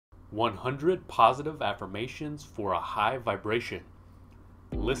100 positive affirmations for a high vibration.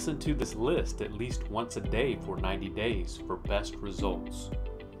 Listen to this list at least once a day for 90 days for best results.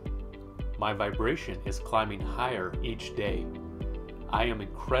 My vibration is climbing higher each day. I am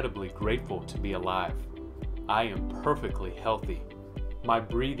incredibly grateful to be alive. I am perfectly healthy. My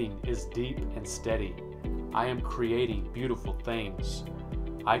breathing is deep and steady. I am creating beautiful things.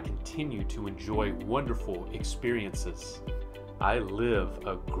 I continue to enjoy wonderful experiences. I live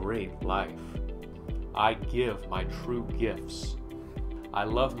a great life. I give my true gifts. I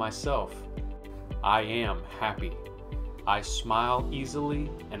love myself. I am happy. I smile easily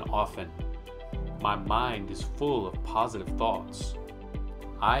and often. My mind is full of positive thoughts.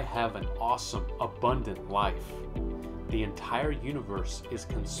 I have an awesome, abundant life. The entire universe is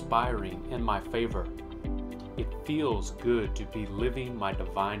conspiring in my favor. It feels good to be living my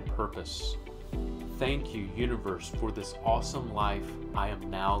divine purpose. Thank you, universe, for this awesome life I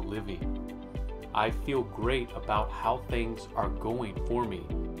am now living. I feel great about how things are going for me.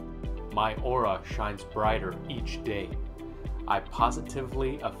 My aura shines brighter each day. I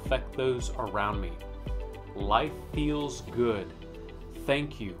positively affect those around me. Life feels good.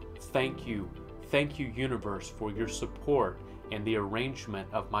 Thank you, thank you, thank you, universe, for your support and the arrangement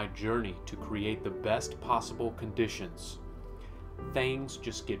of my journey to create the best possible conditions. Things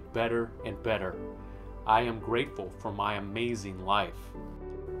just get better and better. I am grateful for my amazing life.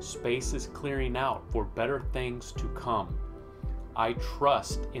 Space is clearing out for better things to come. I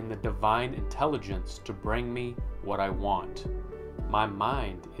trust in the divine intelligence to bring me what I want. My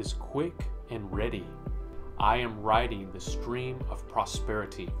mind is quick and ready. I am riding the stream of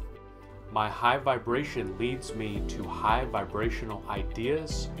prosperity. My high vibration leads me to high vibrational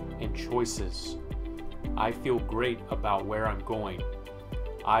ideas and choices. I feel great about where I'm going.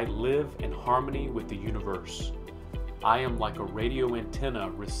 I live in harmony with the universe. I am like a radio antenna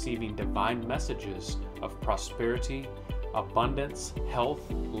receiving divine messages of prosperity, abundance, health,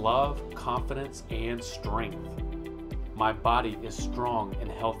 love, confidence, and strength. My body is strong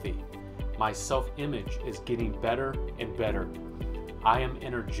and healthy. My self-image is getting better and better. I am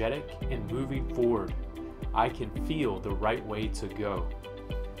energetic and moving forward. I can feel the right way to go.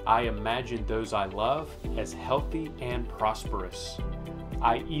 I imagine those I love as healthy and prosperous.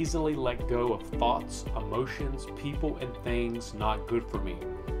 I easily let go of thoughts, emotions, people, and things not good for me.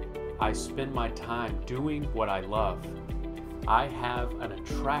 I spend my time doing what I love. I have an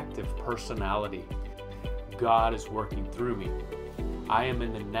attractive personality. God is working through me. I am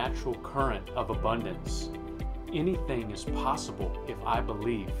in the natural current of abundance. Anything is possible if I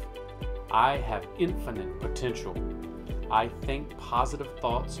believe. I have infinite potential. I think positive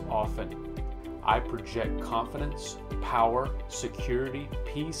thoughts often. I project confidence, power, security,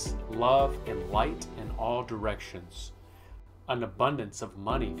 peace, love, and light in all directions. An abundance of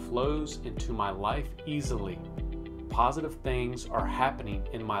money flows into my life easily. Positive things are happening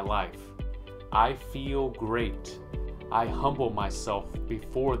in my life. I feel great. I humble myself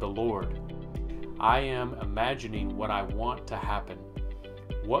before the Lord. I am imagining what I want to happen.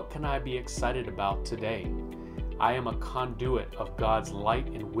 What can I be excited about today? I am a conduit of God's light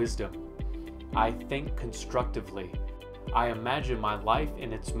and wisdom. I think constructively. I imagine my life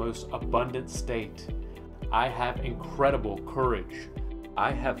in its most abundant state. I have incredible courage.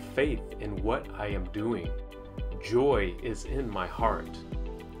 I have faith in what I am doing. Joy is in my heart.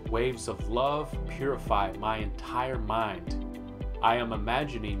 Waves of love purify my entire mind. I am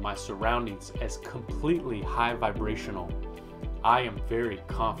imagining my surroundings as completely high vibrational. I am very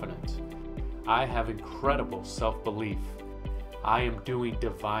confident. I have incredible self-belief. I am doing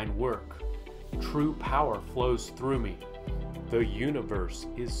divine work. True power flows through me. The universe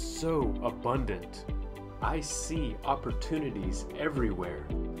is so abundant. I see opportunities everywhere.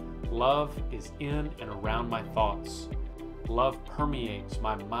 Love is in and around my thoughts. Love permeates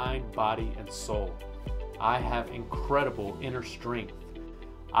my mind, body, and soul. I have incredible inner strength.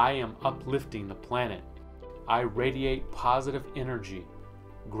 I am uplifting the planet. I radiate positive energy.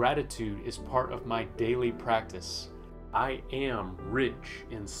 Gratitude is part of my daily practice. I am rich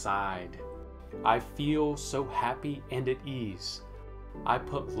inside. I feel so happy and at ease. I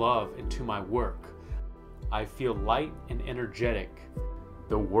put love into my work. I feel light and energetic.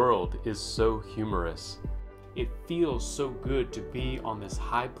 The world is so humorous. It feels so good to be on this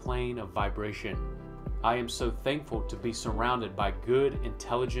high plane of vibration. I am so thankful to be surrounded by good,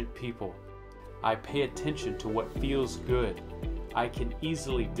 intelligent people. I pay attention to what feels good. I can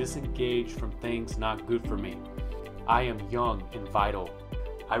easily disengage from things not good for me. I am young and vital.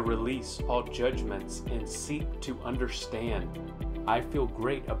 I release all judgments and seek to understand. I feel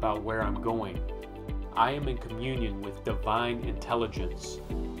great about where I'm going. I am in communion with divine intelligence.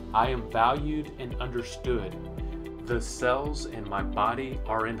 I am valued and understood. The cells in my body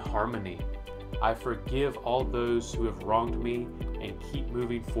are in harmony. I forgive all those who have wronged me and keep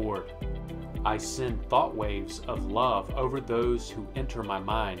moving forward. I send thought waves of love over those who enter my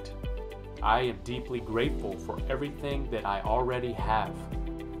mind. I am deeply grateful for everything that I already have.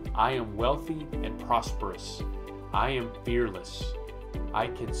 I am wealthy and prosperous. I am fearless. I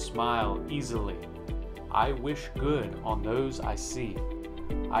can smile easily. I wish good on those I see.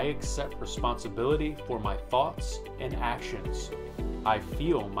 I accept responsibility for my thoughts and actions. I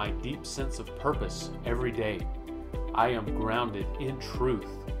feel my deep sense of purpose every day. I am grounded in truth.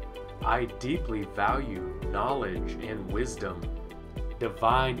 I deeply value knowledge and wisdom.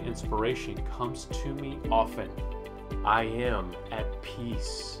 Divine inspiration comes to me often. I am at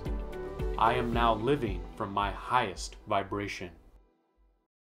peace. I am now living from my highest vibration.